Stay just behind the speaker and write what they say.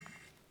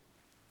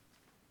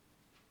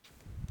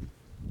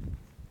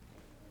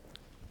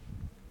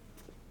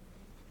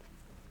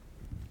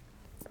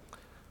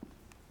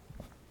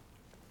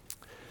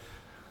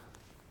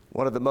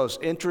One of the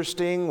most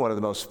interesting, one of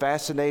the most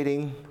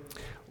fascinating,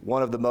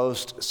 one of the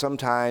most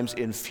sometimes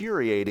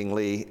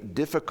infuriatingly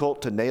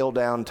difficult to nail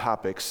down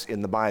topics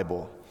in the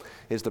Bible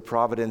is the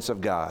providence of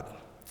God.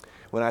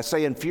 When I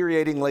say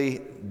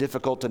infuriatingly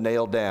difficult to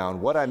nail down,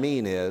 what I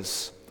mean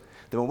is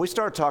that when we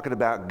start talking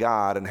about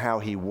God and how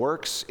He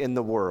works in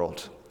the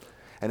world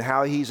and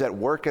how He's at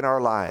work in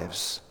our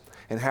lives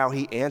and how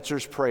He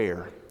answers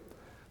prayer,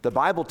 the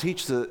Bible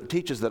teaches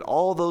that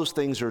all those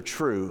things are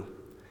true,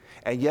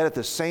 and yet at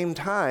the same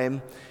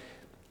time,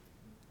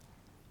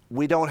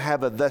 we don't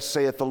have a thus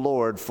saith the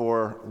Lord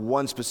for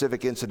one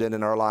specific incident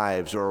in our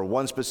lives or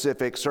one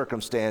specific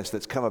circumstance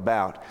that's come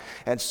about.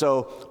 And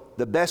so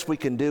the best we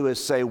can do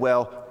is say,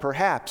 well,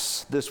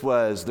 perhaps this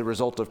was the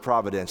result of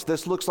providence.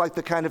 This looks like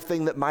the kind of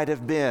thing that might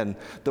have been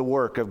the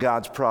work of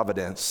God's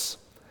providence.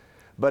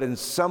 But in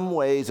some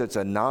ways, it's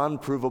a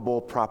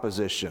non-provable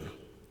proposition.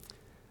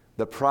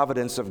 The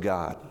providence of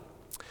God.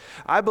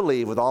 I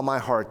believe with all my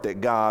heart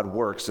that God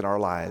works in our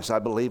lives. I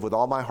believe with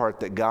all my heart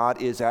that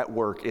God is at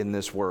work in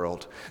this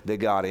world, that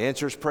God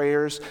answers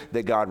prayers,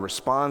 that God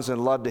responds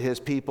in love to His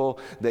people,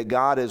 that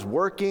God is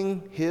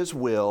working His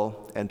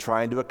will and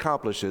trying to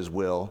accomplish His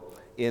will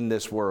in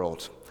this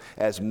world.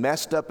 As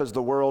messed up as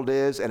the world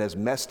is and as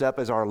messed up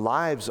as our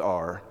lives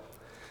are,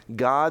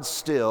 God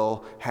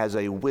still has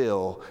a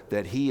will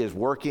that He is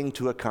working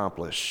to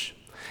accomplish.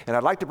 And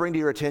I'd like to bring to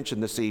your attention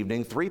this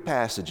evening 3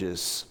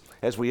 passages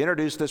as we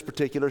introduce this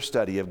particular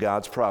study of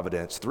God's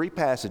providence. 3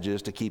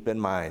 passages to keep in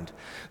mind.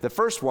 The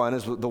first one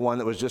is the one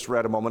that was just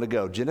read a moment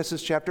ago,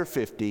 Genesis chapter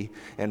 50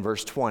 and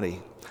verse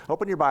 20.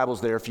 Open your Bibles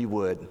there if you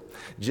would.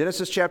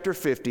 Genesis chapter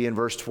 50 and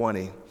verse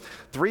 20.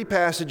 3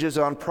 passages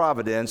on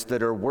providence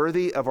that are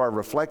worthy of our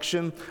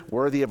reflection,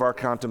 worthy of our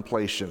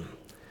contemplation.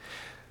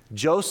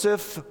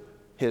 Joseph,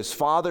 his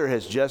father,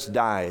 has just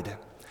died.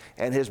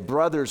 And his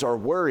brothers are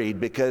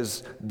worried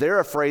because they're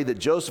afraid that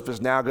Joseph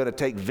is now going to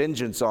take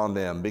vengeance on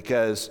them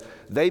because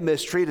they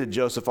mistreated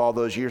Joseph all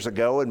those years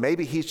ago, and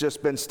maybe he's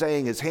just been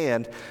staying his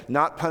hand,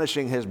 not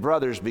punishing his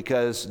brothers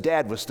because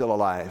Dad was still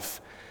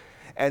alive.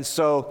 And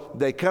so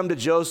they come to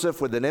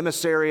Joseph with an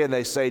emissary and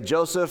they say,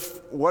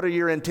 Joseph, what are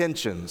your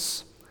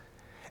intentions?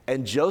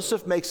 And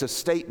Joseph makes a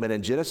statement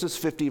in Genesis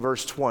 50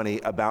 verse 20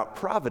 about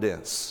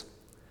providence.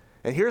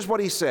 And here's what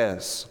he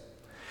says.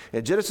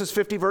 In Genesis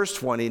 50, verse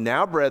 20,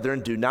 now, brethren,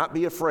 do not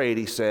be afraid,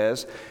 he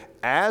says.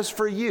 As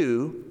for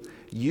you,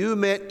 you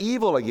meant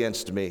evil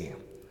against me,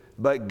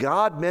 but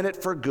God meant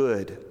it for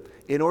good,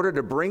 in order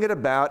to bring it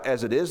about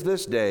as it is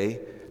this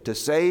day, to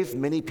save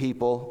many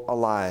people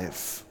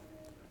alive.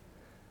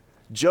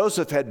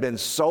 Joseph had been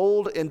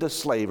sold into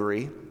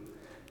slavery.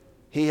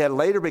 He had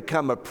later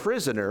become a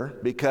prisoner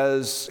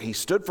because he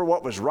stood for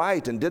what was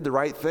right and did the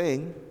right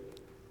thing.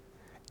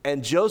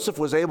 And Joseph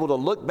was able to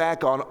look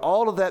back on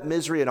all of that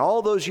misery and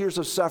all those years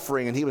of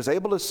suffering, and he was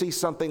able to see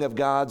something of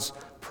God's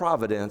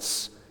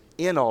providence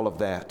in all of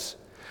that.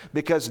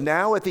 Because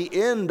now at the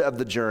end of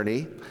the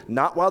journey,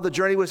 not while the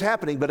journey was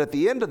happening, but at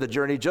the end of the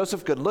journey,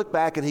 Joseph could look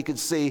back and he could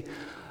see,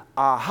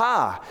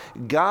 aha,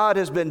 God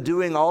has been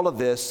doing all of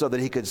this so that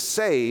He could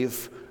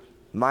save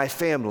my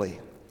family.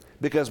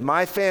 Because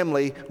my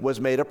family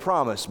was made a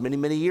promise many,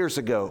 many years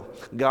ago.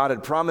 God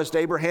had promised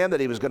Abraham that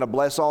He was going to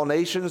bless all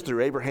nations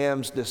through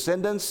Abraham's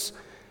descendants.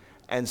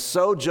 And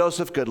so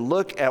Joseph could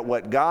look at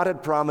what God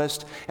had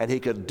promised and he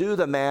could do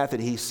the math,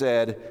 and he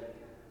said,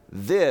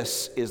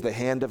 this is the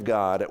hand of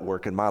God at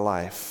work in my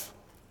life.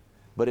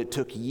 But it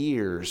took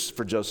years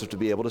for Joseph to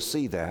be able to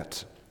see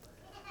that.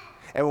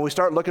 And when we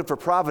start looking for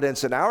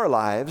providence in our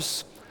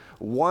lives,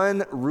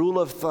 one rule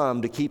of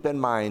thumb to keep in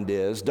mind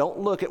is don't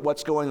look at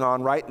what's going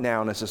on right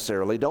now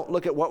necessarily. Don't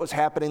look at what was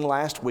happening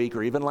last week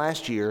or even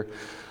last year.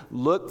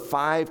 Look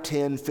 5,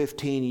 10,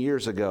 15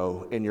 years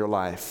ago in your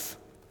life,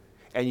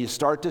 and you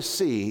start to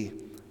see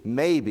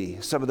maybe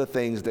some of the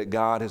things that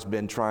God has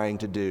been trying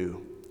to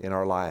do in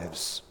our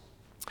lives.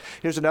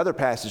 Here's another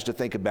passage to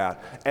think about.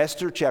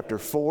 Esther chapter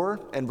 4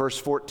 and verse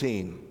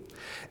 14.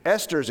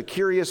 Esther is a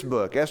curious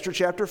book. Esther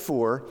chapter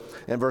 4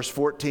 and verse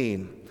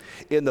 14.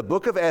 In the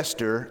book of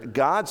Esther,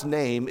 God's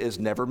name is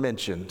never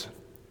mentioned.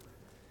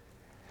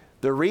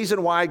 The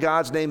reason why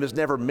God's name is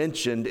never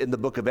mentioned in the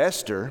book of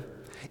Esther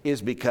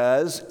is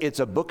because it's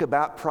a book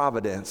about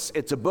providence.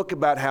 It's a book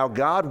about how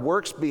God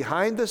works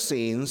behind the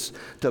scenes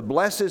to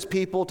bless His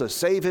people, to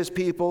save His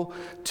people,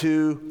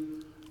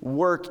 to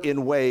work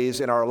in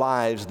ways in our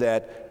lives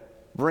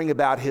that bring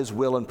about His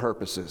will and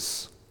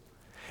purposes.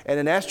 And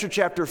in Esther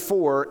chapter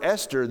 4,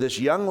 Esther, this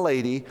young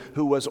lady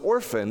who was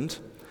orphaned,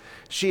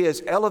 she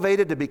is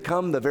elevated to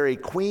become the very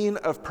queen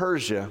of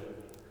Persia.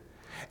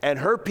 And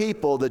her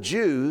people, the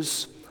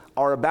Jews,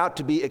 are about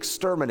to be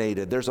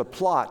exterminated. There's a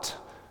plot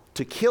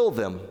to kill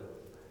them.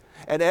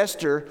 And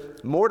Esther,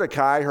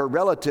 Mordecai, her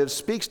relative,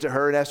 speaks to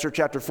her in Esther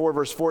chapter 4,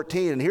 verse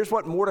 14. And here's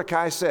what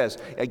Mordecai says.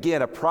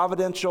 Again, a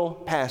providential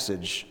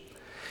passage.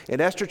 In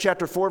Esther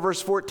chapter 4,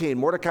 verse 14,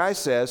 Mordecai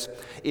says,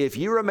 if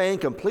you remain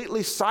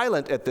completely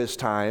silent at this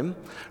time,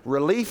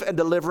 relief and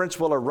deliverance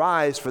will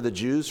arise for the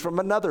Jews from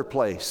another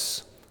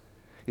place.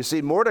 You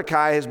see,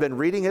 Mordecai has been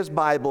reading his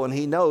Bible, and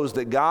he knows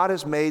that God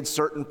has made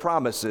certain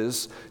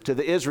promises to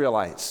the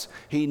Israelites.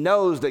 He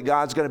knows that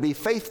God's going to be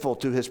faithful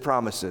to his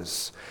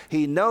promises.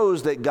 He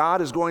knows that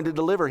God is going to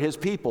deliver his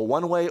people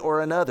one way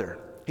or another.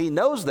 He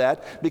knows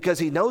that because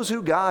he knows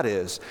who God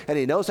is, and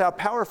he knows how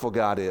powerful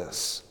God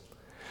is.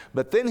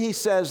 But then he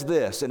says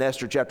this in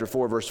Esther chapter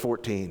 4, verse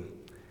 14.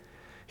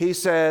 He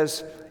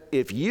says,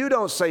 if you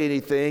don't say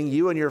anything,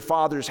 you and your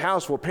father's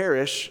house will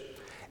perish.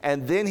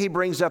 And then he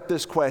brings up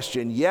this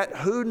question, yet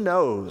who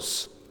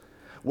knows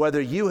whether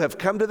you have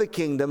come to the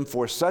kingdom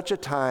for such a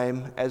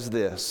time as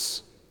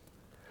this?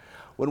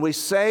 When we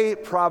say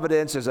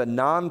providence is a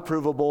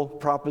non-provable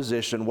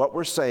proposition, what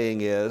we're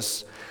saying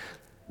is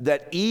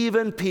that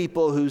even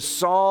people who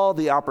saw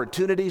the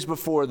opportunities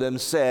before them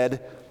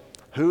said,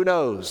 who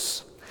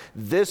knows?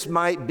 This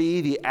might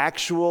be the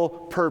actual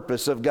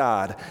purpose of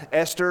God.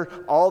 Esther,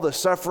 all the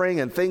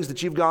suffering and things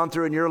that you've gone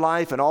through in your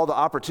life and all the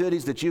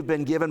opportunities that you've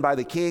been given by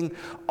the king,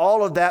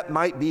 all of that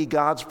might be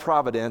God's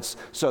providence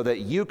so that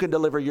you can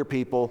deliver your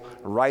people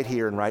right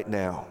here and right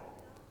now.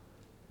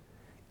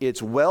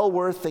 It's well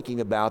worth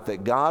thinking about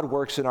that God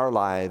works in our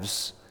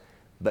lives,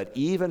 but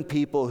even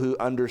people who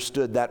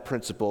understood that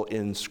principle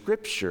in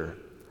Scripture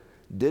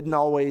didn't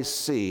always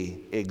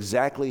see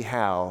exactly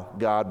how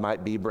God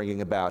might be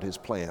bringing about his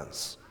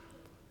plans.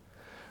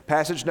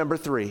 Passage number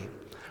 3.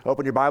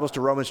 Open your Bibles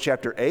to Romans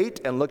chapter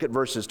 8 and look at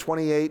verses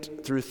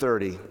 28 through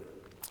 30.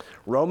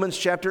 Romans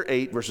chapter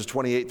 8, verses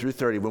 28 through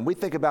 30. When we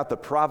think about the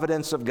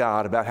providence of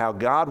God, about how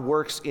God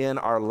works in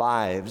our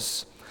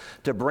lives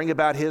to bring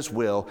about his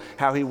will,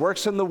 how he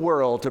works in the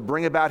world to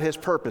bring about his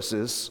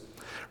purposes,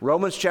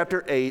 Romans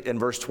chapter 8 and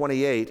verse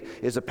 28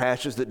 is a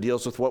passage that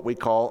deals with what we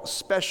call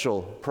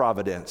special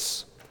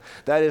providence.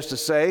 That is to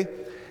say,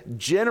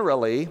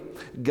 generally,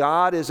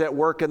 God is at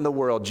work in the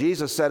world.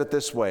 Jesus said it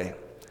this way.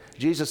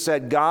 Jesus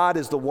said, God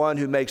is the one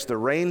who makes the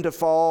rain to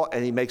fall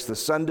and he makes the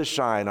sun to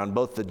shine on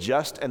both the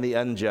just and the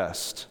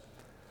unjust.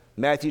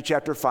 Matthew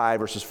chapter 5,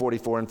 verses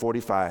 44 and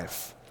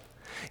 45.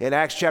 In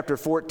Acts chapter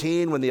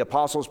 14, when the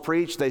apostles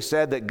preached, they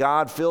said that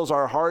God fills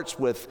our hearts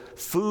with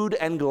food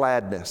and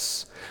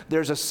gladness.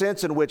 There's a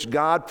sense in which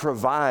God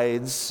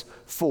provides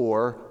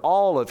for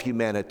all of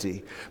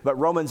humanity. But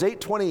Romans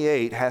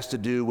 8:28 has to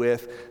do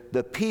with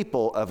the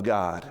people of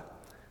God.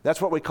 That's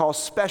what we call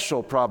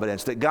special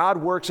providence, that God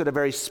works in a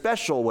very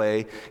special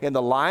way in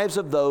the lives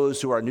of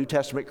those who are New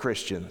Testament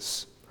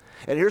Christians.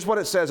 And here's what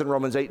it says in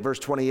Romans 8, verse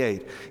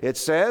 28. It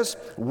says,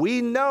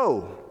 we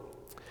know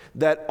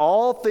that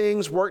all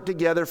things work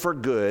together for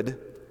good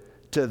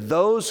to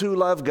those who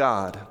love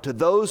God, to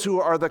those who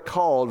are the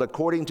called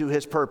according to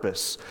his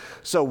purpose.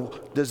 So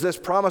does this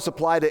promise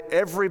apply to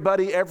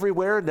everybody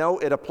everywhere? No,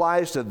 it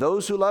applies to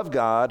those who love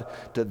God,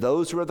 to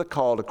those who are the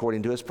called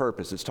according to his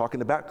purpose. It's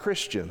talking about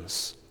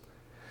Christians.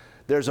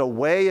 There's a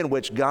way in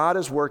which God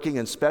is working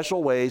in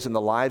special ways in the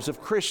lives of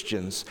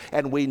Christians,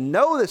 and we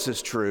know this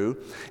is true,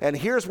 and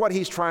here's what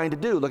he's trying to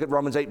do. Look at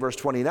Romans 8, verse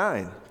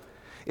 29.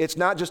 It's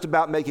not just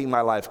about making my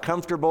life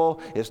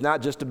comfortable. It's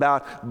not just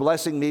about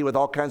blessing me with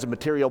all kinds of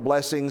material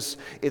blessings.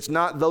 It's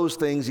not those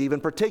things even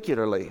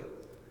particularly.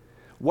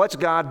 What's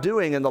God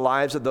doing in the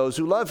lives of those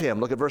who love him?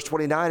 Look at verse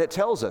 29, it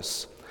tells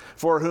us.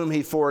 For whom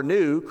he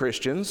foreknew,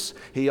 Christians,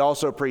 he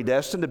also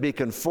predestined to be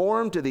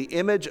conformed to the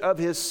image of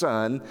his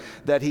Son,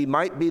 that he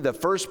might be the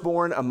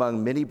firstborn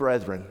among many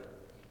brethren.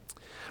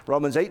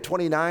 Romans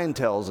 8:29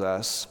 tells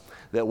us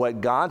that what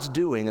God's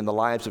doing in the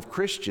lives of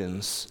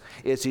Christians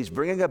is he's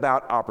bringing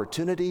about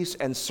opportunities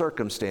and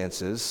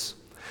circumstances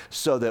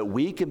so that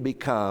we can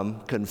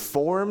become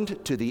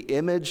conformed to the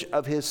image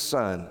of his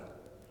Son.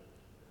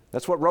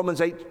 That's what Romans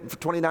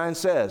 8:29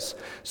 says,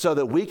 so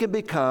that we can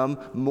become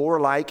more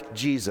like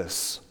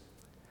Jesus.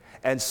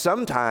 And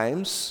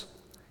sometimes,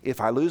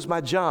 if I lose my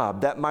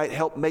job, that might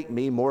help make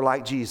me more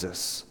like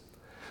Jesus.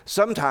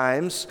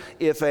 Sometimes,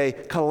 if a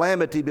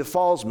calamity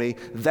befalls me,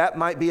 that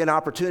might be an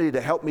opportunity to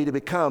help me to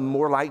become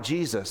more like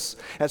Jesus.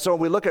 And so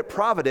when we look at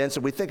providence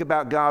and we think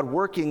about God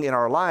working in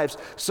our lives,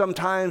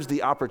 sometimes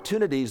the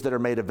opportunities that are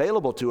made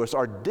available to us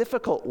are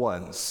difficult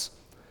ones.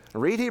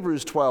 Read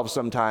Hebrews 12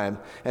 sometime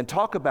and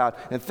talk about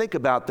and think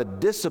about the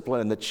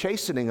discipline and the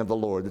chastening of the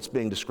Lord that's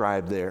being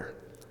described there.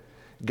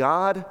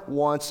 God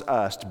wants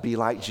us to be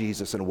like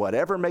Jesus, and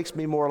whatever makes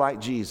me more like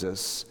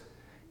Jesus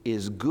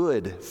is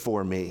good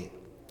for me.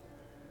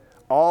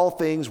 All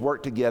things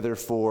work together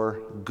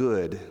for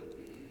good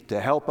to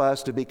help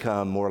us to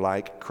become more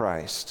like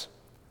Christ.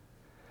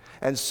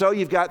 And so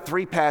you've got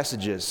 3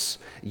 passages.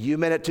 You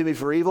meant it to me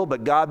for evil,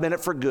 but God meant it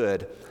for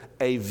good.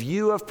 A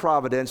view of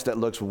providence that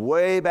looks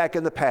way back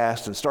in the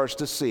past and starts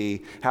to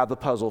see how the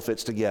puzzle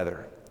fits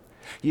together.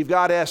 You've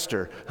got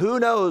Esther. Who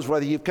knows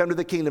whether you've come to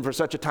the kingdom for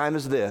such a time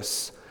as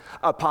this?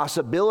 A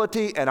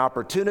possibility, an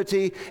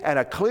opportunity, and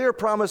a clear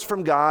promise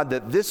from God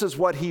that this is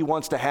what he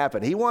wants to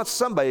happen. He wants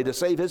somebody to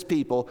save his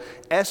people.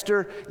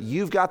 Esther,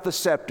 you've got the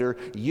scepter.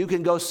 You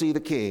can go see the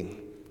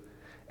king.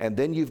 And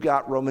then you've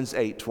got Romans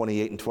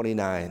 8:28 and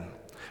 29,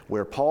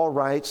 where Paul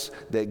writes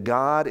that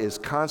God is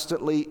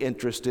constantly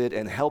interested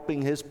in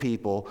helping his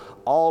people,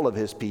 all of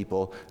his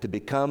people, to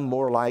become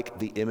more like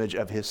the image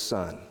of his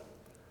Son.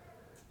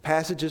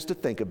 Passages to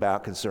think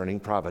about concerning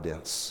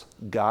providence.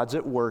 God's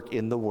at work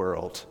in the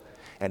world,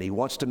 and he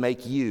wants to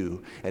make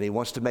you, and he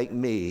wants to make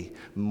me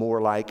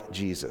more like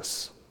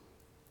Jesus.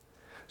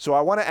 So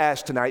I want to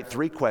ask tonight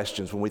 3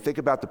 questions when we think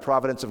about the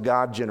providence of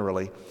God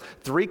generally.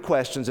 3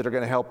 questions that are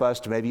going to help us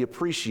to maybe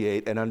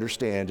appreciate and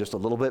understand just a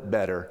little bit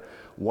better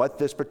what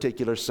this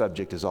particular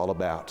subject is all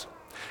about.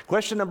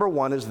 Question number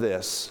 1 is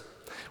this.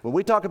 When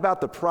we talk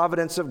about the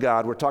providence of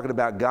God, we're talking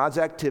about God's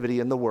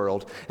activity in the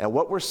world, and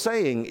what we're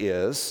saying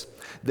is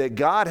that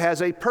God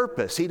has a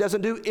purpose. He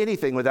doesn't do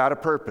anything without a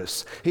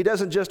purpose. He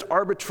doesn't just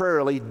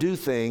arbitrarily do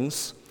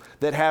things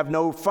that have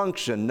no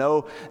function,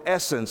 no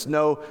essence,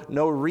 no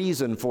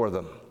reason for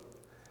them.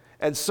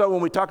 And so when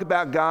we talk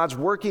about God's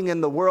working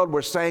in the world,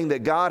 we're saying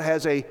that God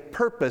has a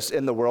purpose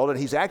in the world, and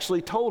he's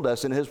actually told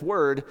us in his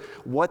word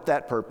what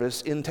that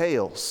purpose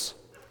entails.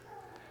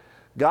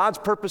 God's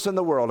purpose in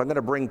the world. I'm going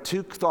to bring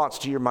 2 thoughts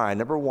to your mind.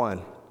 Number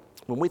 1,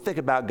 when we think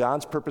about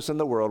God's purpose in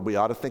the world, we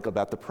ought to think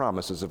about the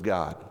promises of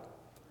God.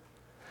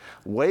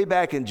 Way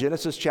back in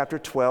Genesis chapter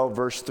 12,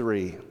 verse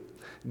 3,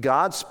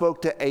 God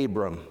spoke to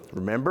Abram,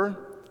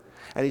 remember?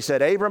 And he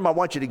said, Abram, I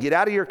want you to get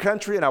out of your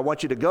country, and I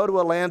want you to go to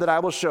a land that I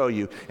will show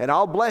you. And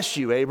I'll bless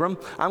you, Abram.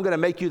 I'm going to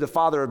make you the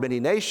father of many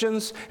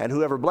nations, and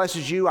whoever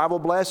blesses you, I will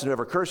bless, and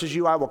whoever curses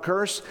you, I will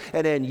curse.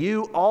 And in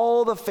you,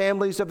 all the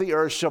families of the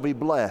earth shall be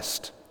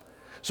blessed.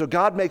 So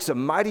God makes a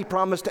mighty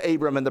promise to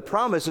Abram, and the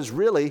promise is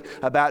really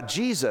about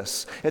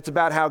Jesus. It's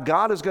about how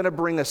God is going to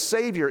bring a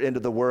Savior into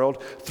the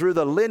world through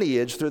the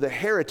lineage, through the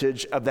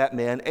heritage of that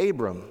man,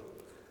 Abram.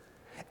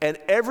 And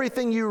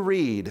everything you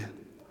read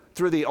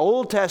through the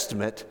Old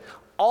Testament,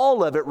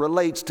 all of it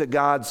relates to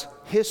God's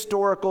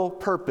historical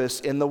purpose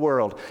in the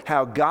world,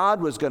 how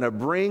God was going to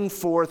bring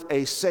forth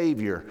a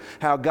Savior,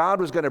 how God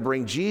was going to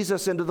bring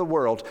Jesus into the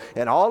world,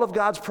 and all of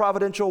God's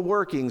providential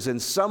workings in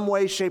some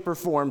way, shape, or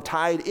form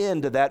tied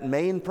into that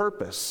main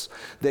purpose,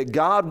 that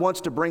God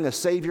wants to bring a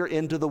Savior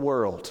into the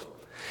world.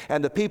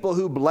 And the people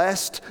who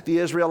blessed the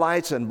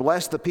Israelites and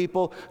blessed the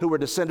people who were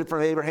descended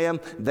from Abraham,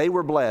 they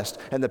were blessed.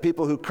 And the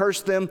people who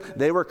cursed them,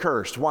 they were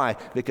cursed. Why?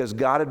 Because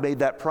God had made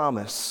that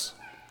promise.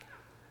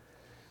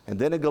 And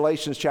then in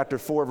Galatians chapter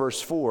 4,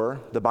 verse 4,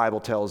 the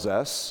Bible tells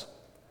us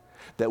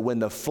that when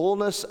the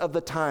fullness of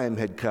the time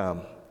had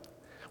come,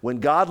 when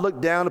God looked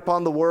down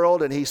upon the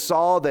world and he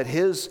saw that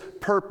his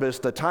purpose,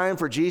 the time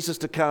for Jesus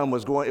to come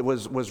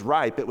was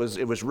ripe, it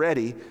was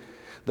ready,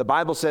 the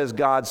Bible says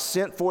God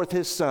sent forth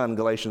his Son,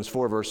 Galatians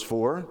 4, verse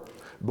 4,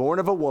 born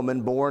of a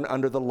woman, born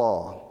under the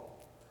law,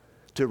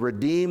 to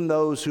redeem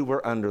those who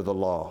were under the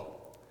law.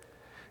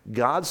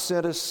 God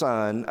sent a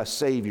Son, a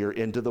Savior,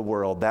 into the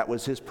world. That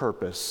was his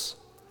purpose.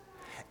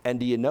 And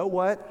do you know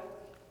what?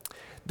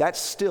 That's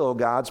still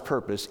God's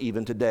purpose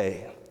even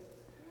today.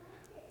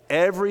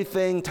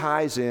 Everything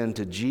ties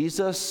into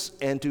Jesus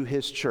and to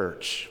his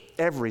church.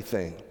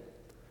 Everything.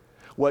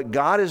 What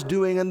God is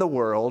doing in the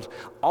world,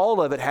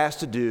 all of it has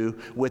to do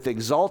with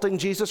exalting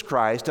Jesus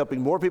Christ, helping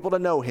more people to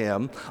know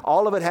him.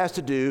 All of it has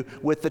to do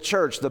with the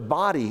church, the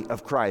body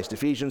of Christ,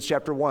 Ephesians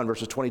chapter 1,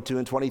 verses 22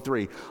 and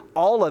 23.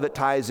 All of it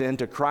ties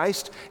into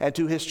Christ and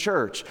to his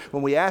church.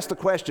 When we ask the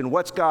question,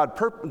 what's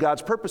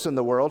God's purpose in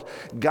the world?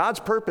 God's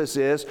purpose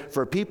is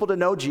for people to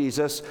know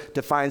Jesus,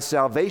 to find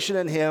salvation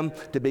in him,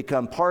 to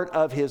become part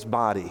of his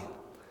body.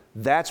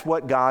 That's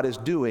what God is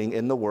doing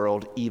in the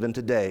world even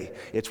today.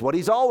 It's what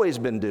he's always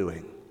been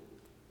doing.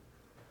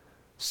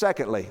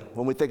 Secondly,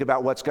 when we think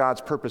about what's God's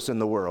purpose in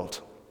the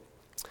world,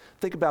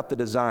 think about the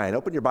design.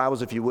 Open your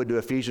Bibles, if you would, to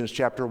Ephesians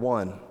chapter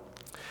 1.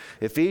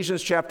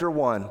 Ephesians chapter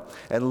 1,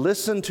 and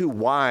listen to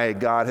why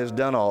God has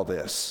done all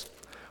this.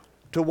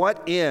 To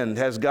what end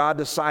has God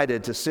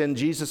decided to send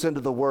Jesus into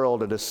the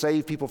world and to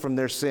save people from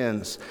their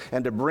sins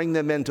and to bring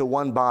them into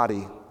one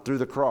body through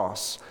the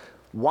cross?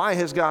 Why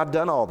has God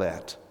done all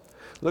that?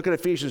 Look at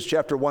Ephesians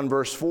chapter 1,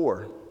 verse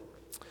 4.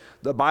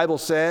 The Bible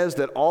says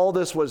that all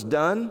this was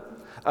done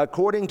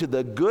according to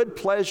the good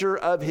pleasure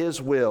of his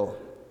will.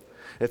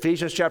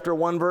 Ephesians chapter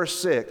 1, verse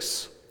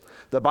 6.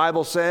 The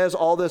Bible says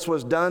all this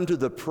was done to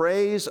the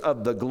praise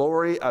of the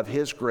glory of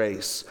his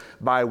grace,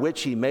 by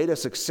which he made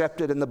us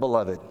accepted in the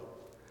beloved.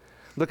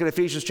 Look at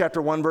Ephesians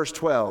chapter 1, verse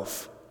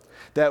 12.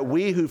 That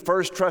we who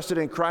first trusted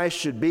in Christ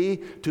should be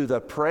to the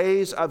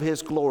praise of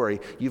his glory.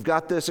 You've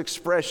got this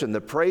expression,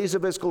 the praise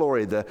of his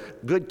glory, the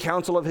good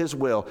counsel of his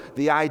will,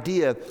 the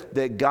idea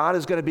that God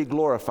is going to be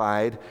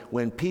glorified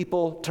when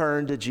people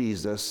turn to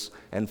Jesus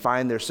and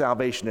find their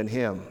salvation in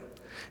him.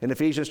 In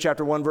Ephesians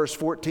chapter 1, verse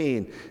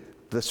 14,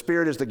 the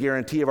Spirit is the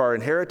guarantee of our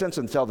inheritance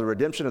until the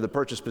redemption of the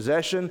purchased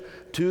possession,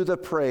 to the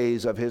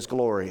praise of his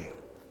glory.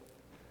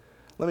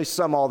 Let me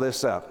sum all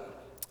this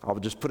up. I'll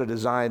just put a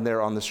design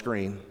there on the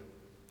screen.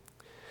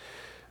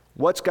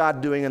 What's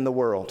God doing in the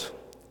world?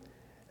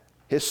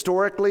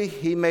 Historically,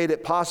 he made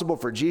it possible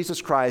for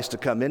Jesus Christ to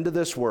come into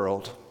this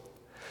world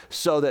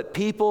so that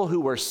people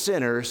who were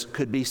sinners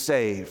could be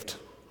saved.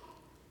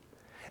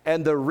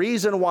 And the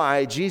reason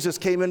why Jesus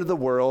came into the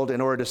world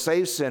in order to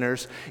save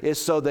sinners is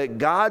so that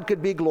God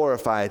could be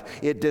glorified.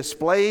 It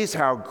displays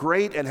how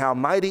great and how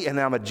mighty and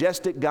how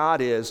majestic God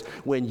is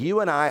when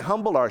you and I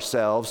humble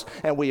ourselves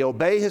and we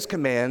obey His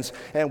commands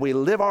and we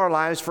live our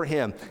lives for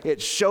Him.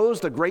 It shows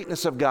the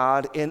greatness of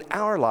God in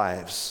our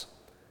lives.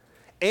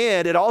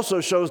 And it also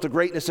shows the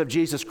greatness of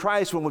Jesus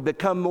Christ when we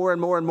become more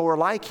and more and more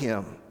like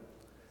Him.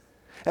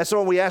 And so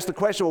when we ask the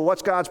question, well,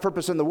 what's God's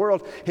purpose in the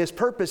world? His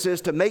purpose is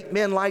to make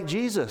men like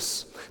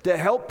Jesus, to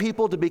help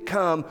people to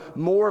become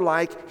more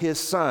like His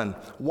Son.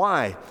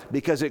 Why?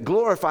 Because it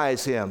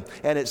glorifies Him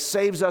and it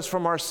saves us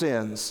from our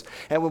sins.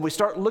 And when we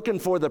start looking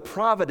for the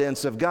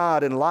providence of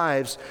God in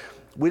lives,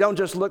 we don't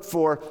just look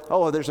for,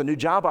 oh, there's a new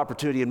job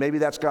opportunity and maybe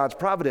that's God's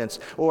providence.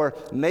 Or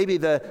maybe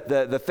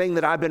the thing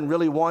that I've been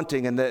really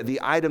wanting and the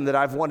item that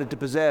I've wanted to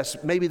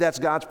possess, maybe that's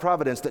God's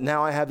providence that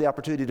now I have the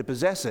opportunity to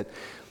possess it.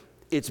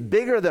 It's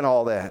bigger than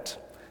all that.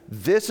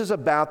 This is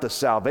about the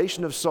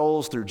salvation of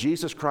souls through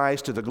Jesus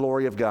Christ to the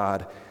glory of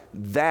God.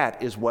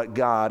 That is what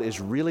God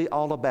is really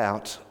all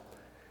about.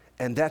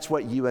 And that's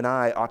what you and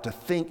I ought to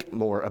think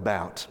more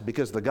about,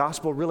 because the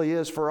gospel really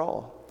is for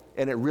all.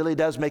 And it really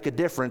does make a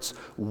difference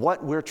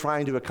what we're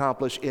trying to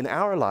accomplish in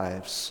our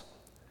lives.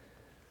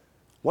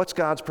 What's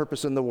God's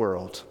purpose in the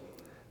world?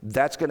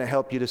 That's going to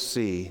help you to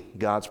see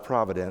God's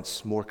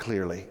providence more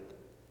clearly.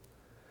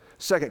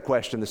 Second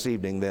question this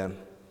evening then.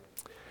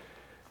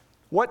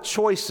 What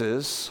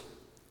choices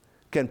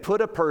can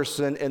put a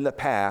person in the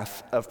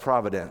path of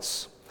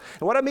providence?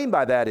 And what I mean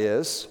by that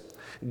is,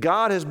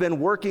 God has been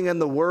working in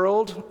the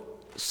world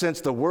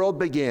since the world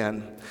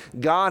began.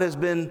 God has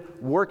been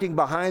working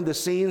behind the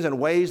scenes in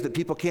ways that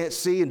people can't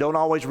see and don't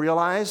always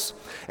realize.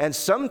 And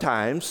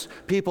sometimes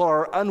people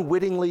are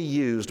unwittingly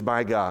used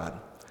by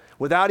God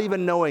without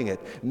even knowing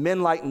it.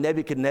 Men like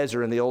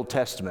Nebuchadnezzar in the Old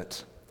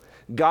Testament.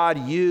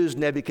 God used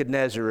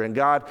Nebuchadnezzar and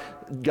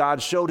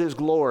God showed His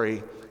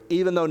glory,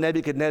 even though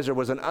Nebuchadnezzar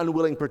was an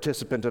unwilling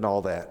participant in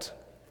all that.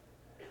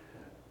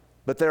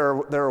 But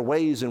there are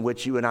ways in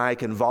which you and I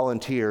can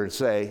volunteer and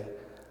say,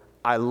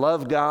 I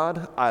love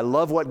God. I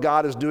love what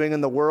God is doing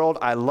in the world.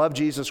 I love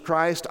Jesus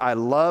Christ. I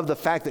love the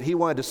fact that He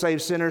wanted to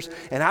save sinners,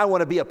 and I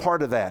want to be a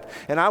part of that.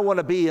 And I want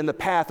to be in the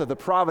path of the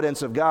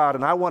providence of God,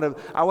 and I want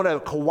to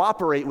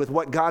cooperate with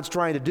what God's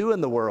trying to do in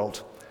the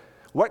world.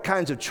 What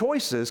kinds of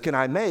choices can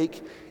I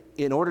make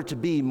in order to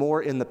be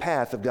more in the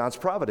path of God's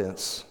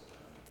providence?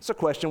 It's a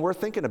question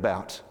worth thinking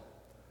about.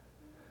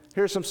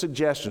 Here are some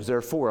suggestions. There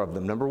are 4 of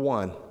them. Number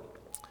 1,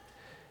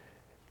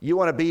 you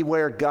want to be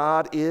where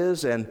God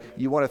is and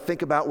you want to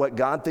think about what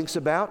God thinks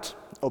about?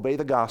 Obey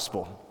the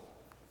gospel.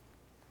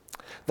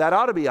 That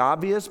ought to be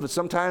obvious, but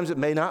sometimes it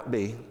may not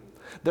be.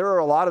 There are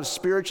a lot of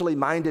spiritually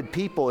minded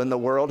people in the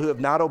world who have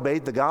not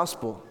obeyed the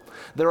gospel.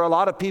 There are a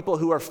lot of people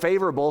who are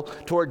favorable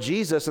toward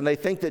Jesus and they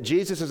think that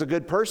Jesus is a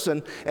good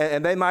person,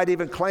 and they might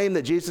even claim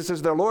that Jesus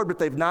is their Lord, but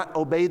they've not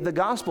obeyed the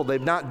gospel.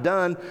 They've not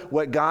done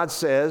what God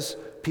says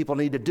people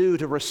need to do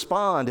to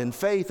respond in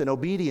faith and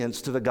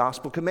obedience to the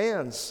gospel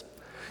commands.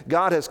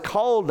 God has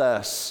called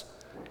us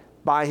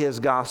by His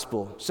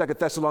gospel. 2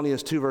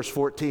 Thessalonians 2 verse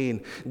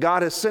 14.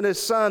 God has sent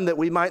His Son that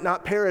we might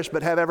not perish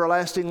but have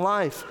everlasting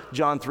life.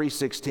 John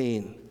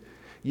 3:16.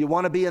 You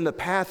want to be in the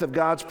path of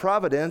God's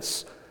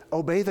providence?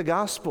 Obey the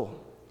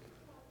gospel.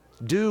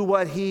 Do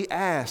what He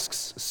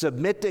asks.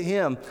 Submit to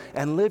Him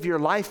and live your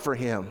life for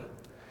Him.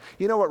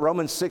 You know what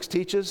Romans 6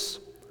 teaches?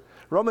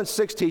 Romans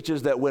 6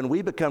 teaches that when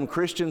we become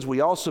Christians,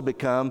 we also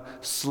become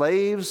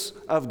slaves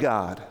of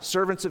God,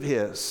 servants of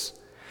His.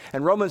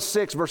 And Romans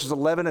 6 verses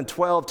 11 and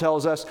 12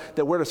 tells us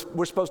that we're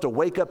supposed to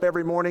wake up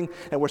every morning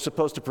and we're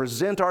supposed to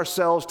present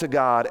ourselves to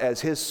God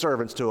as His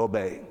servants to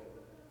obey.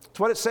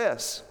 That's what it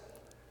says.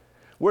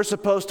 We're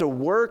supposed to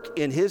work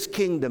in His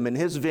kingdom, in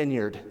His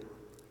vineyard.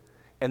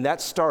 And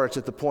that starts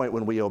at the point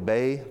when we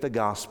obey the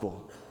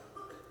gospel.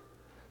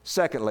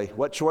 Secondly,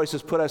 what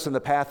choices put us in the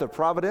path of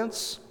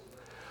providence?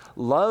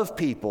 Love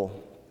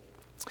people.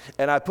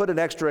 And I put an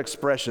extra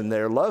expression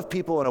there. Love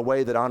people in a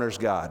way that honors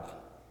God.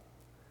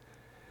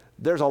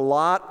 There's a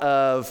lot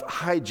of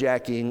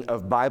hijacking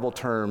of Bible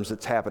terms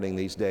that's happening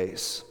these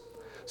days.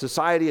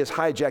 Society is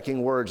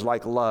hijacking words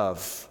like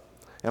love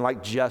and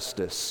like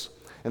justice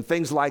and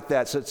things like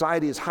that.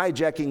 Society is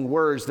hijacking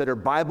words that are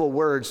Bible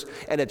words,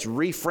 and it's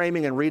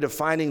reframing and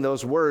redefining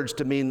those words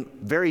to mean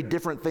very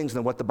different things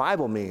than what the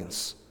Bible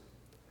means.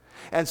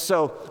 And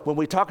so when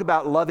we talk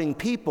about loving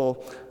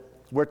people,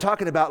 we're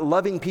talking about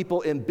loving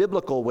people in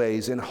biblical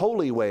ways, in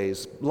holy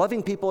ways,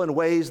 loving people in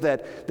ways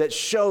that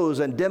shows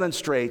and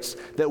demonstrates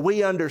that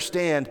we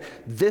understand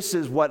this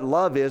is what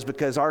love is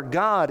because our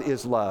God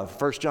is love.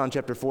 1 John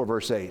chapter 4,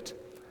 verse 8.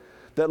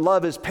 That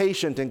love is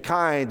patient and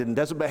kind and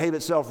doesn't behave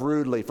itself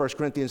rudely. 1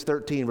 Corinthians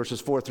 13,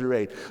 verses 4 through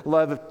 8.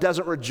 Love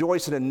doesn't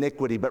rejoice in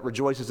iniquity, but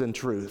rejoices in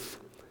truth.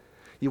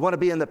 You want to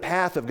be in the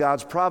path of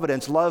God's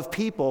providence. Love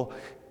people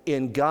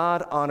in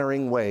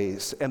God-honoring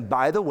ways. And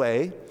by the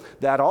way,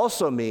 that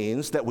also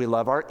means that we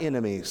love our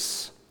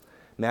enemies.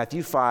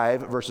 Matthew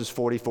 5, verses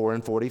 44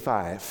 and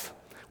 45.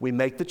 We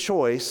make the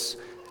choice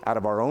out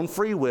of our own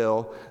free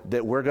will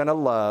that we're going to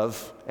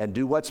love and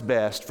do what's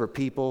best for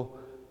people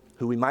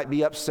who we might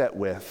be upset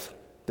with,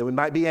 that we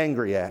might be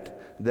angry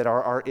at, that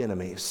are our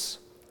enemies.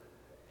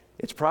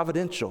 It's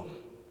providential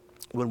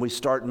when we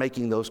start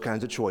making those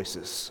kinds of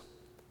choices.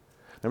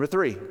 Number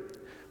 3,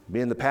 be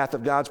in the path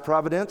of God's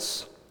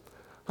providence,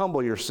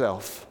 humble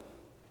yourself.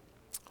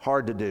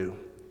 Hard to do.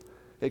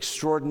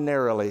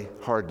 Extraordinarily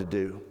hard to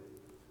do.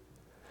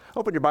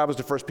 Open your Bibles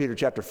to 1 Peter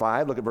chapter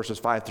 5, look at verses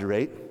 5 through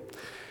 8.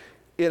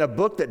 In a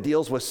book that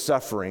deals with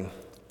suffering,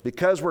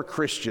 because we're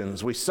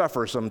Christians, we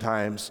suffer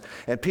sometimes.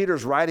 And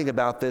Peter's writing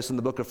about this in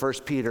the book of 1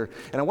 Peter.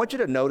 And I want you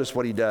to notice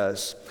what he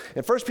does.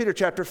 In 1 Peter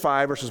chapter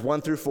 5, verses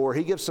 1 through 4,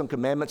 he gives some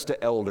commandments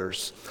to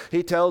elders.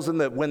 He tells them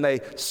that when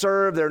they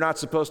serve, they're not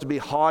supposed to be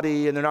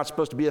haughty and they're not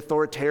supposed to be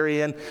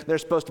authoritarian. They're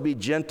supposed to be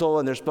gentle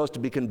and they're supposed to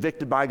be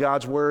convicted by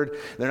God's word.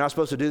 They're not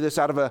supposed to do this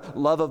out of a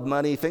love of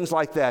money, things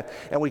like that.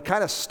 And we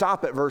kind of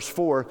stop at verse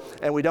 4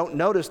 and we don't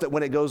notice that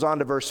when it goes on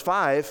to verse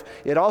 5,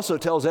 it also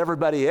tells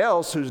everybody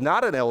else who's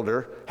not an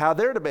elder how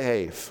they're to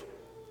behave.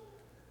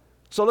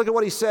 So look at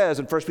what he says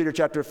in 1 Peter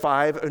chapter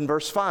 5 and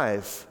verse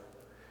 5.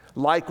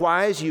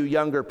 Likewise, you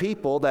younger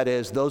people, that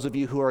is, those of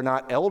you who are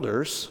not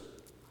elders,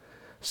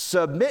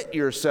 submit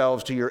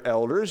yourselves to your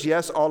elders.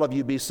 Yes, all of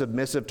you be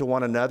submissive to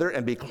one another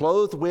and be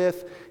clothed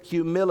with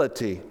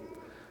humility.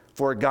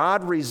 For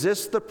God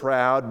resists the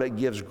proud but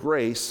gives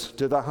grace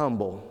to the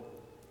humble.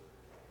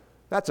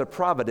 That's a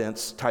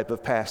providence type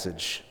of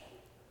passage.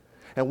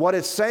 And what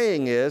it's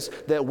saying is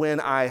that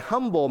when I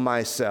humble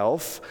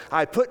myself,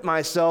 I put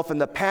myself in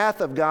the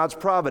path of God's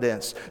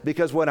providence.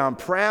 Because when I'm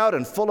proud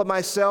and full of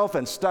myself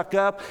and stuck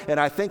up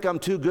and I think I'm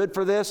too good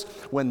for this,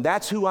 when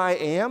that's who I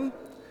am,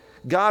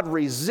 God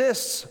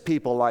resists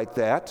people like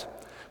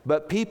that.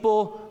 But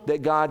people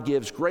that God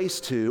gives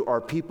grace to are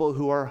people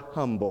who are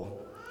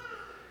humble.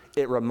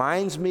 It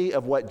reminds me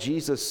of what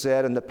Jesus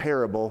said in the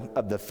parable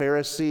of the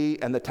Pharisee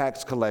and the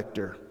tax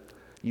collector.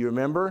 You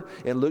remember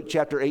in Luke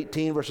chapter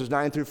 18, verses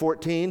 9 through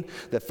 14,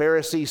 the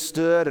Pharisee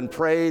stood and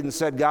prayed and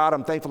said, God,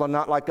 I'm thankful I'm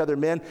not like other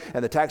men.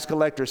 And the tax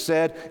collector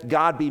said,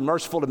 God, be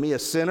merciful to me, a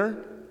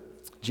sinner.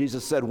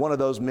 Jesus said one of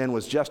those men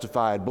was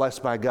justified,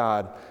 blessed by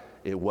God.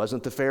 It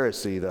wasn't the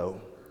Pharisee, though.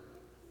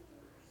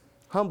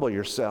 Humble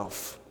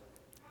yourself,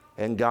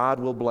 and God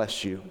will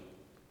bless you.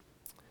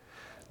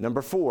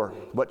 Number 4,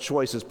 what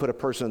choices put a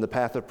person in the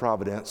path of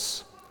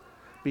providence?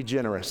 Be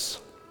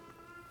generous.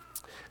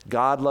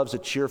 God loves a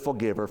cheerful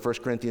giver, 2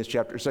 Corinthians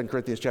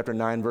chapter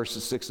 9,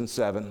 verses 6 and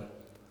 7.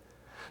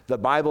 The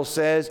Bible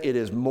says it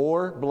is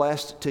more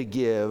blessed to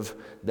give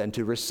than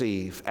to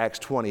receive, Acts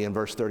 20 and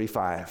verse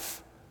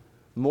 35.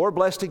 More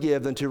blessed to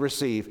give than to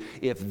receive.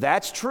 If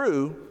that's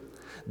true,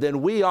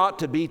 then we ought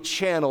to be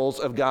channels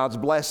of God's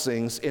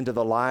blessings into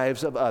the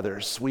lives of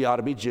others. We ought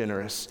to be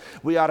generous.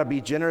 We ought to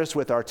be generous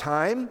with our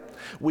time.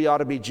 We ought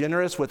to be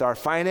generous with our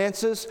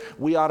finances.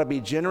 We ought to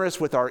be generous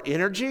with our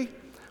energy.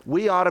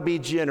 We ought to be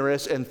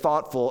generous and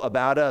thoughtful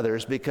about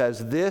others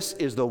because this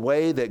is the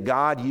way that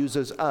God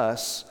uses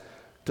us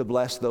to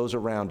bless those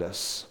around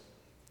us.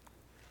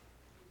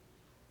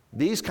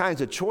 These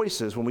kinds of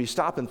choices, when we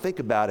stop and think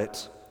about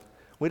it,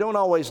 we don't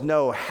always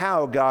know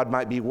how God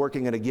might be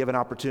working in a given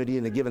opportunity,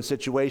 in a given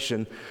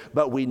situation,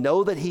 but we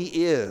know that He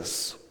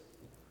is.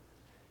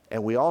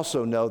 And we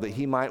also know that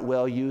He might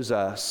well use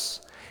us,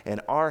 and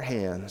our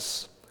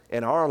hands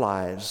and our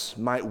lives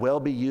might well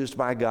be used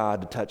by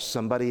God to touch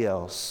somebody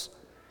else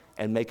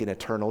and make an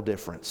eternal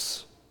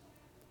difference.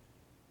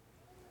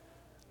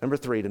 Number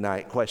 3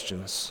 tonight,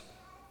 questions.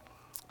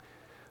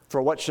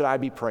 For what should I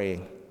be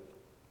praying?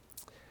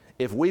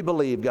 If we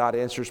believe God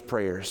answers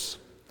prayers,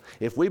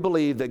 if we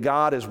believe that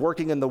God is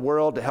working in the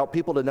world to help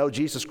people to know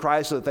Jesus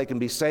Christ so that they can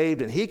be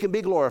saved and He can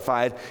be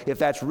glorified, if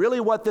that's really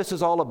what this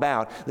is all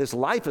about, this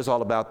life is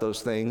all about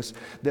those things,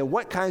 then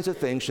what kinds of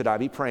things should I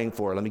be praying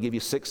for? Let me give you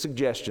 6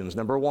 suggestions.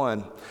 Number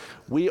 1,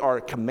 we are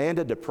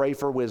commanded to pray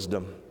for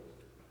wisdom.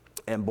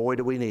 And boy,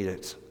 do we need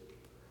it.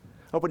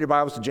 Open your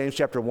Bibles to James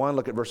chapter 1,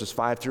 look at verses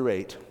 5 through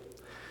 8.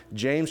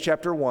 James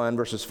chapter 1,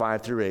 verses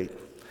 5 through 8.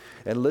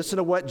 And listen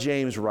to what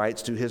James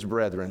writes to his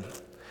brethren.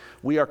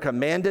 We are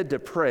commanded to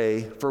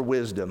pray for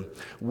wisdom.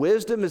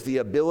 Wisdom is the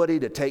ability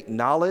to take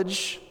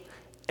knowledge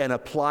and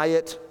apply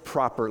it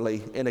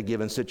properly in a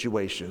given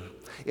situation,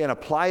 and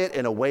apply it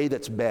in a way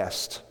that's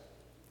best.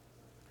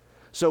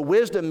 So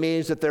wisdom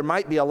means that there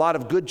might be a lot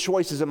of good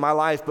choices in my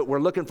life, but we're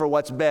looking for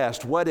what's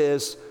best. What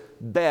is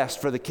best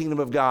for the kingdom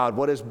of God?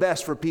 What is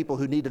best for people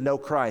who need to know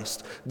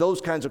Christ?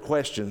 Those kinds of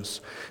questions.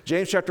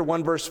 James chapter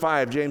 1, verse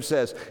 5, James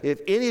says,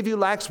 if any of you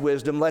lacks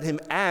wisdom, let him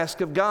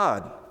ask of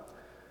God,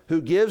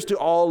 who gives to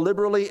all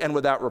liberally and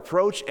without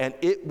reproach, and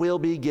it will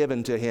be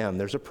given to him.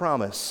 There's a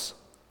promise.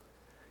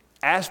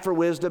 Ask for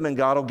wisdom and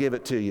God will give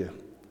it to you.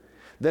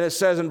 Then it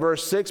says in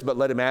verse 6, but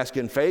let him ask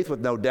in faith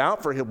with no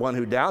doubt, for one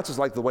who doubts is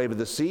like the wave of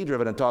the sea,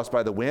 driven and tossed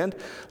by the wind.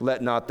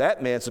 Let not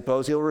that man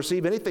suppose he will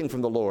receive anything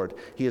from the Lord.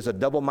 He is a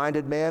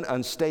double-minded man,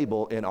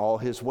 unstable in all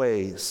his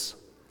ways.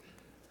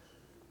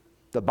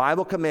 The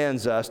Bible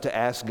commands us to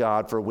ask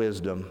God for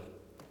wisdom.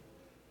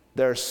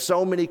 There are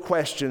so many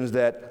questions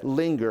that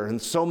linger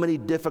and so many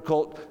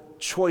difficult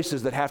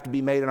choices that have to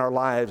be made in our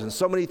lives and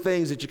so many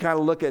things that you kind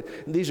of look at,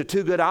 these are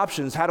two good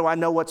options. How do I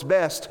know what's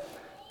best?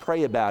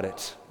 Pray about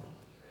it.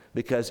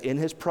 Because in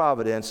His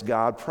providence,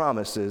 God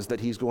promises that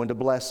He's going to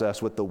bless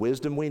us with the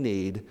wisdom we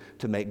need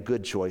to make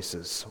good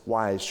choices,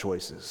 wise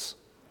choices.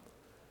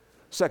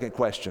 Second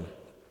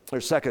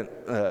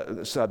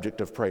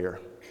subject of prayer.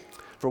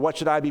 For what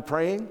should I be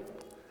praying?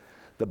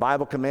 The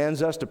Bible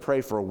commands us to pray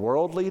for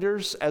world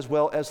leaders as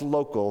well as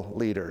local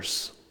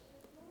leaders.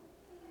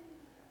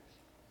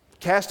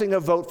 Casting a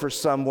vote for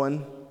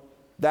someone,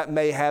 that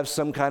may have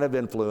some kind of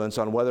influence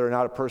on whether or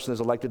not a person is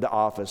elected to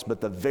office, but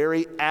the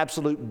very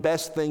absolute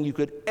best thing you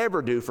could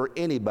ever do for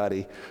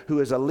anybody who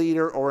is a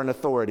leader or an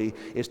authority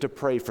is to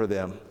pray for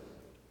them.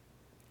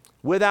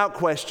 Without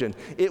question,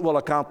 it will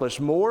accomplish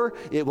more,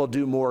 it will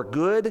do more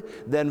good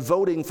than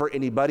voting for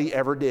anybody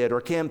ever did, or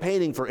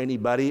campaigning for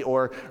anybody,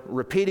 or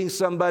repeating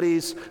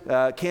somebody's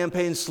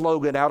campaign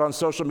slogan out on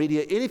social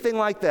media, anything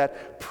like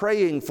that.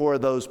 Praying for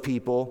those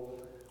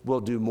people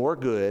will do more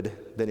good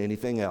than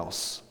anything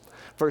else.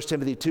 1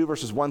 Timothy 2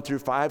 verses 1 through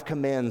 5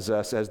 commands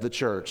us as the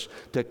church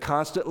to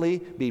constantly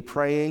be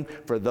praying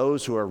for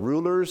those who are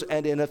rulers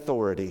and in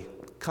authority,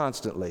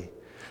 constantly,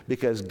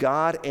 because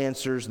God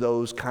answers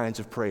those kinds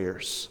of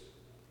prayers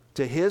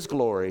to His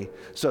glory,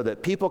 so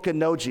that people can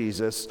know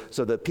Jesus,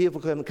 so that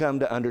people can come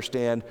to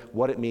understand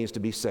what it means to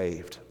be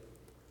saved.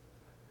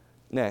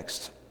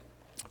 Next,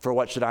 for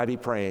what should I be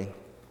praying?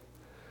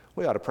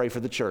 We ought to pray for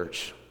the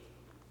church.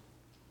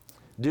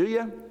 Do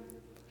you?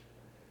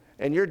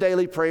 In your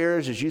daily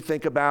prayers, as you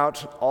think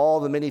about all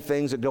the many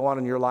things that go on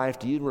in your life,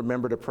 do you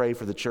remember to pray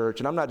for the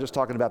church? And I'm not just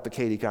talking about the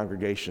Katy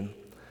congregation.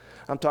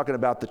 I'm talking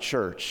about the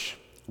church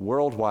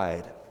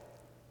worldwide.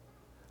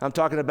 I'm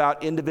talking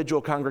about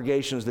individual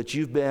congregations that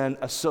you've been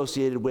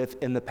associated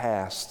with in the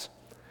past.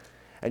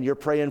 And you're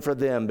praying for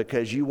them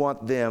because you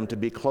want them to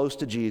be close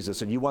to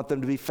Jesus and you want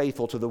them to be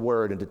faithful to the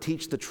Word and to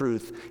teach the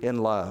truth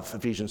in love,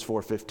 Ephesians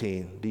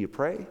 4:15. Do you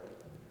pray?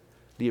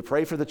 Do you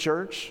pray for the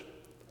church?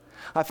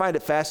 I find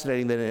it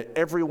fascinating that in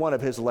every one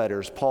of his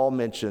letters, Paul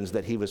mentions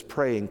that he was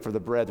praying for the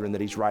brethren that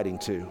he's writing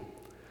to.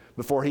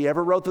 Before he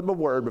ever wrote them a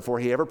word, before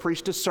he ever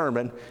preached a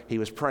sermon, he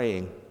was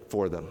praying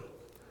for them.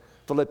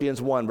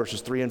 Philippians 1, verses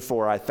 3 and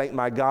 4, I thank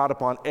my God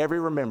upon every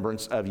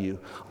remembrance of you,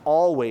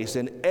 always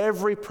in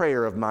every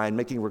prayer of mine,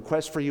 making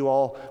requests for you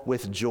all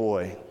with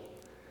joy.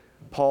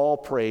 Paul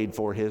prayed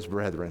for his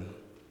brethren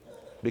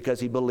because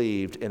he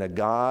believed in a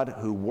God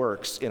who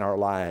works in our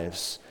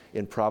lives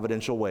in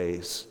providential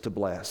ways to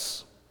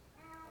bless.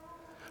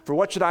 For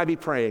what should I be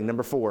praying?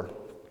 Number 4,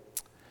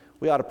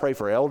 we ought to pray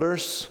for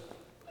elders.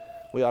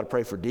 We ought to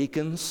pray for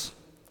deacons.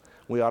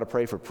 We ought to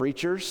pray for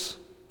preachers.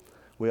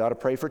 We ought to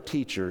pray for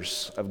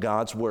teachers of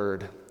God's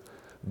Word,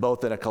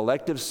 both in a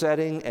collective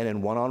setting and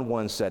in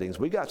one-on-one settings.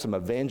 We've got some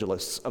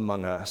evangelists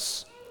among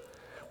us.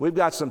 We've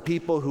got some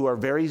people who are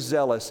very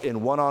zealous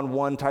in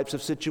one-on-one types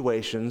of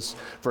situations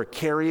for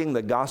carrying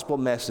the gospel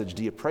message.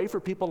 Do you pray for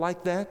people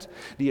like that?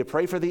 Do you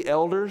pray for the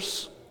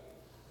elders?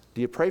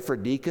 Do you pray for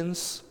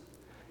deacons?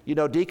 You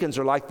know, deacons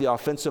are like the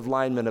offensive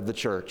linemen of the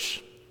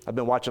church. I've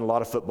been watching a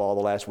lot of football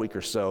the last week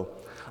or so.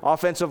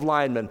 Offensive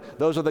linemen,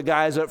 those are the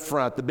guys up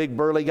front, the big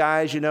burly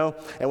guys, you know,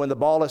 and when the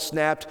ball is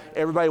snapped,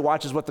 everybody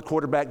watches what the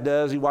quarterback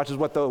does. He watches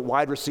what the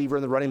wide receiver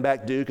and the running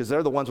back do because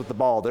they're the ones with the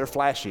ball. They're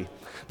flashy.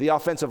 The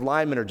offensive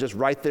linemen are just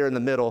right there in the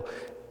middle,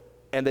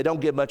 and they don't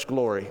get much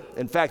glory.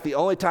 In fact, the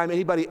only time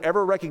anybody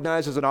ever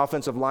recognizes an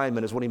offensive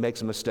lineman is when he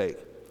makes a mistake.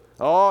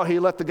 Oh, he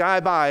let the guy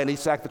by and he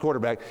sacked the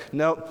quarterback.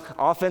 No,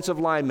 offensive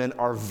linemen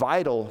are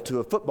vital to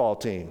a football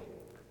team.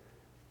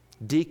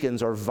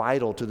 Deacons are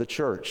vital to the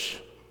church.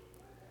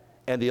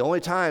 And the only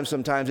time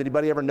sometimes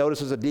anybody ever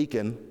notices a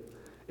deacon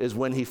is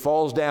when he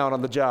falls down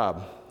on the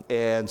job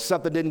and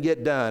something didn't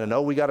get done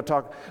and we got to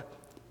talk.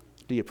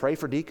 Do you pray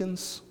for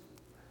deacons?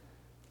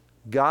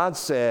 God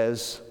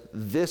says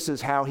this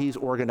is how He's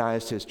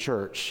organized His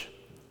church.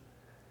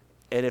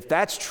 And if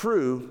that's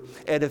true,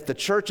 and if the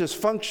church's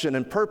function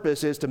and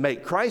purpose is to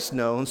make Christ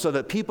known so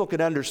that people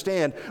can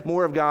understand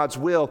more of God's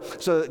will,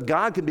 so that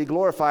God can be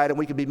glorified and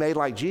we can be made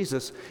like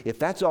Jesus, if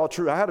that's all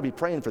true, I ought to be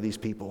praying for these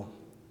people.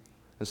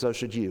 And so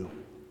should you.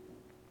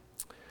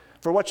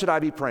 For what should I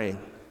be praying?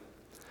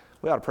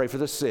 We ought to pray for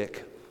the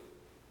sick.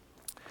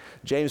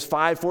 James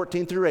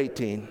 5:14 through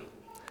 18.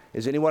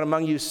 Is anyone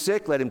among you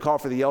sick? Let him call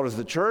for the elders of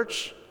the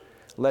church.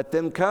 Let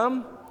them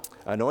come,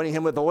 anointing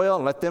him with oil,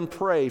 and let them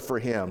pray for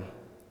him.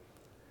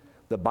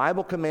 The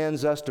Bible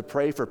commands us to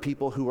pray for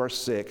people who are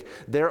sick.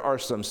 There are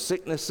some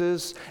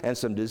sicknesses and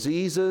some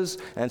diseases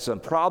and some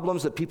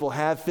problems that people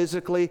have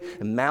physically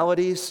and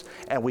maladies,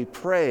 and we're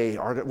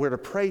to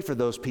pray for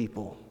those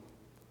people.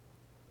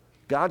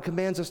 God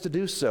commands us to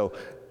do so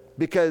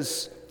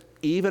because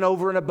even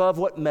over and above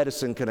what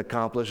medicine can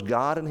accomplish,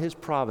 God in His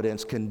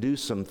providence can do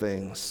some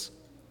things.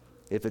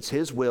 If it's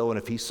His will and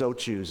if He so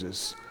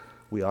chooses,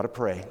 we ought to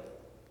pray.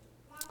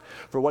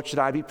 For what should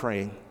I be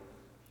praying?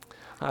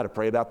 I ought to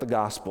pray about the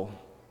gospel.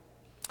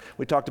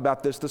 We talked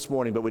about this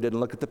morning, but we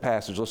didn't look at the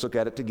passage. Let's look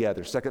at it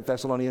together. 2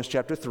 Thessalonians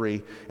chapter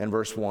 3 and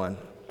verse 1.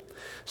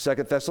 2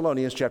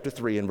 Thessalonians chapter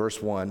 3 and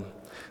verse 1.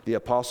 The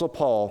Apostle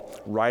Paul,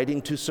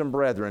 writing to some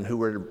brethren who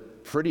were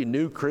pretty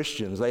new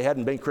Christians. They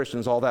hadn't been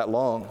Christians all that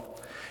long.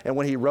 And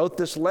when he wrote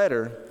this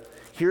letter,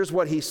 here's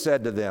what he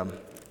said to them.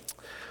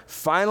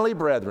 Finally,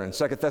 brethren,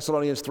 2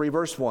 Thessalonians 3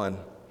 verse 1,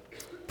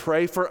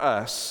 pray for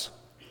us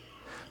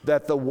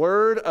that the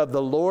word of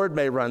the Lord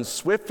may run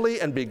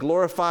swiftly and be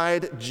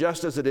glorified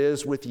just as it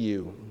is with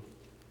you.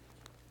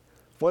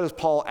 What does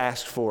Paul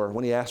ask for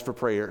when he asks for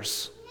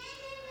prayers?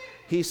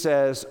 He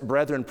says,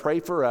 brethren, pray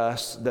for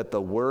us that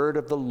the word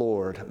of the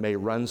Lord may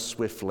run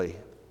swiftly,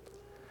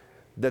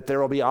 that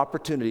there will be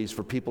opportunities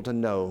for people to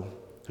know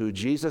who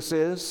Jesus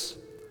is,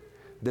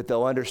 that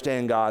they'll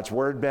understand God's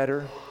word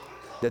better,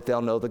 that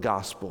they'll know the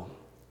gospel,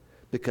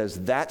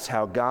 because that's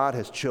how God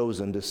has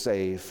chosen to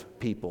save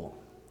people.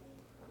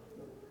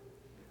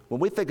 When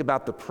we think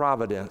about the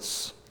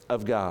providence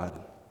of God,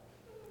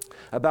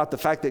 about the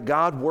fact that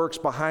God works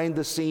behind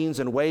the scenes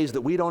in ways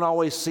that we don't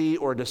always see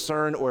or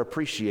discern or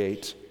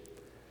appreciate,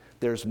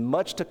 there's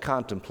much to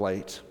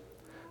contemplate,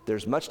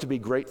 there's much to be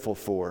grateful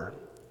for,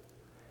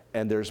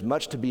 and there's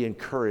much to be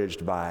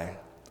encouraged by,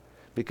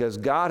 because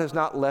God has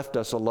not left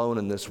us alone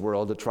in this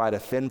world to try to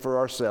fend for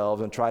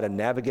ourselves and try to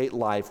navigate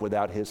life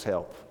without His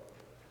help.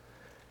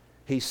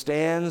 He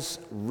stands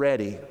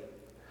ready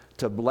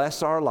to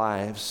bless our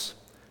lives,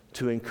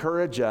 to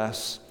encourage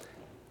us,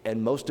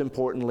 and most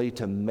importantly,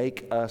 to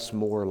make us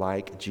more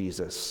like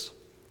Jesus.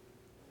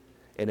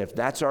 And if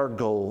that's our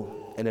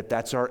goal, and if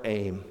that's our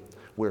aim,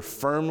 we're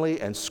firmly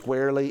and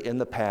squarely in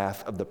the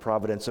path of the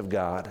providence of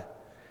God,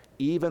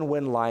 even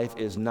when life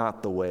is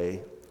not the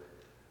way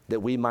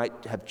that we might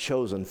have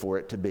chosen for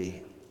it to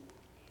be.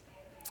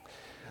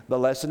 The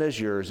lesson is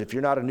yours. If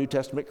you're not a New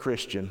Testament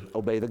Christian,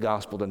 obey the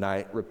gospel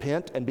tonight.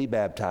 Repent and be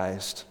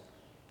baptized.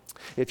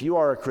 If you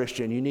are a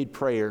Christian, you need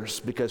prayers,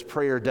 because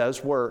prayer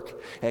does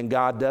work and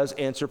God does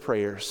answer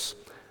prayers.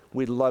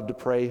 We'd love to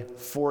pray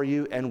for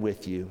you and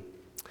with you.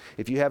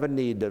 If you have a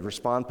need to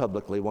respond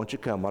publicly, won't you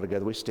come while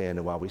together we stand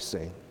and while we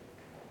sing?